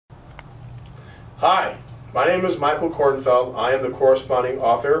Hi, my name is Michael Korenfeld. I am the corresponding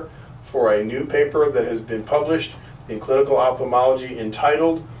author for a new paper that has been published in Clinical Ophthalmology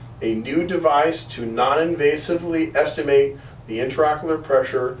entitled "A New Device to Non-Invasively Estimate the Intraocular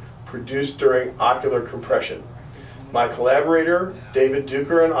Pressure Produced During Ocular Compression." My collaborator, David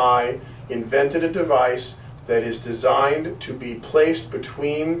Dueker, and I invented a device that is designed to be placed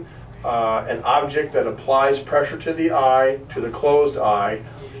between an object that applies pressure to the eye, to the closed eye,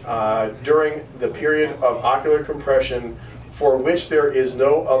 during the period of ocular compression, for which there is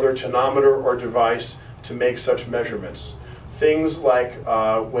no other tonometer or device to make such measurements. Things like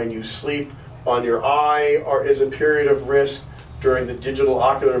when you sleep on your eye is a period of risk. During the digital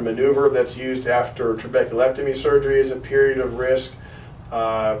ocular maneuver that's used after trabeculectomy surgery is a period of risk.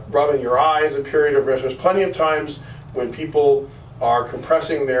 Rubbing your eye is a period of risk. There's plenty of times when people are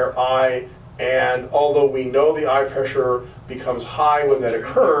compressing their eye, and although we know the eye pressure becomes high when that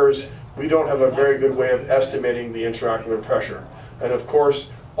occurs, we don't have a very good way of estimating the intraocular pressure. And of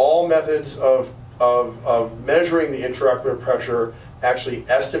course, all methods of measuring the intraocular pressure actually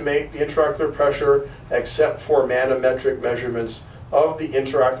estimate the intraocular pressure, except for manometric measurements of the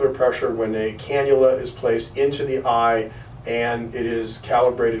intraocular pressure when a cannula is placed into the eye and it is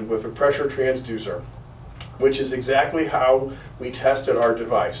calibrated with a pressure transducer, which is exactly how we tested our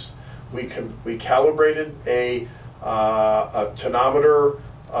device. We calibrated a tonometer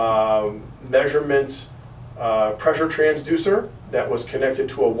measurement pressure transducer that was connected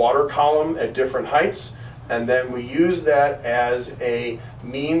to a water column at different heights, and then we used that as a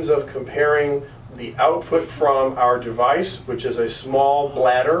means of comparing the output from our device, which is a small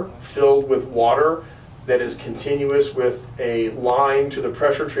bladder filled with water that is continuous with a line to the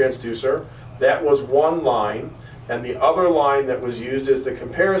pressure transducer. That was one line, and the other line that was used as the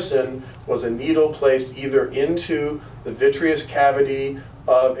comparison was a needle placed either into the vitreous cavity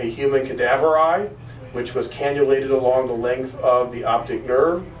of a human cadaver eye, which was cannulated along the length of the optic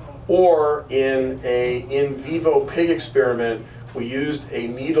nerve, or in a in vivo pig experiment, we used a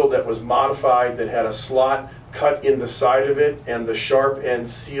needle that was modified that had a slot cut in the side of it and the sharp end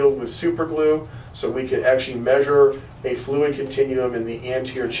sealed with super glue, so we could actually measure a fluid continuum in the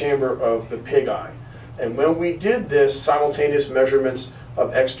anterior chamber of the pig eye. And when we did this simultaneous measurements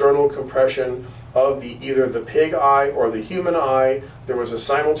of external compression of either the pig eye or the human eye, there was a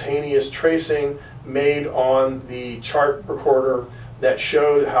simultaneous tracing made on the chart recorder that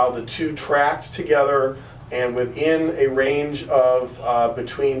showed how the two tracked together, and within a range of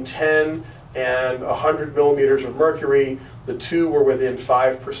between 10 and 100 millimeters of mercury, the two were within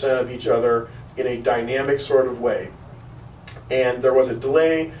 5% of each other in a dynamic sort of way. And there was a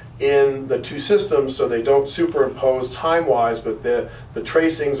delay in the two systems, so they don't superimpose time-wise, but the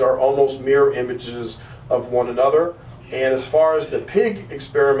tracings are almost mirror images of one another. And as far as the pig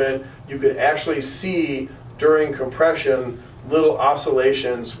experiment, you could actually see during compression little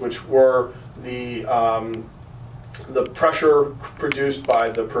oscillations, which were the pressure produced by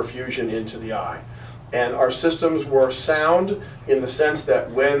the perfusion into the eye. And our systems were sound in the sense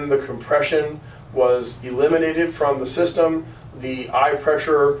that when the compression was eliminated from the system, the eye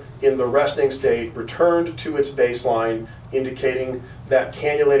pressure in the resting state returned to its baseline, indicating that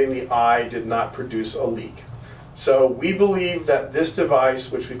cannulating the eye did not produce a leak. So we believe that this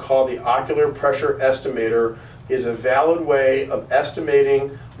device, which we call the ocular pressure estimator, is a valid way of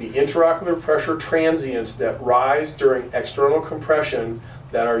estimating the intraocular pressure transients that rise during external compression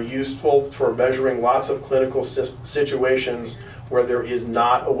that are useful for measuring lots of clinical situations where there is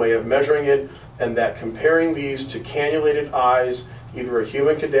not a way of measuring it, and that comparing these to cannulated eyes, either a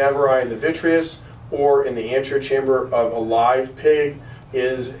human cadaver eye in the vitreous or in the anterior chamber of a live pig,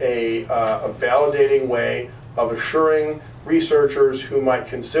 is a validating way of assuring researchers who might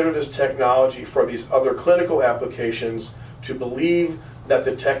consider this technology for these other clinical applications to believe that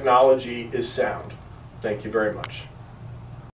the technology is sound. Thank you very much.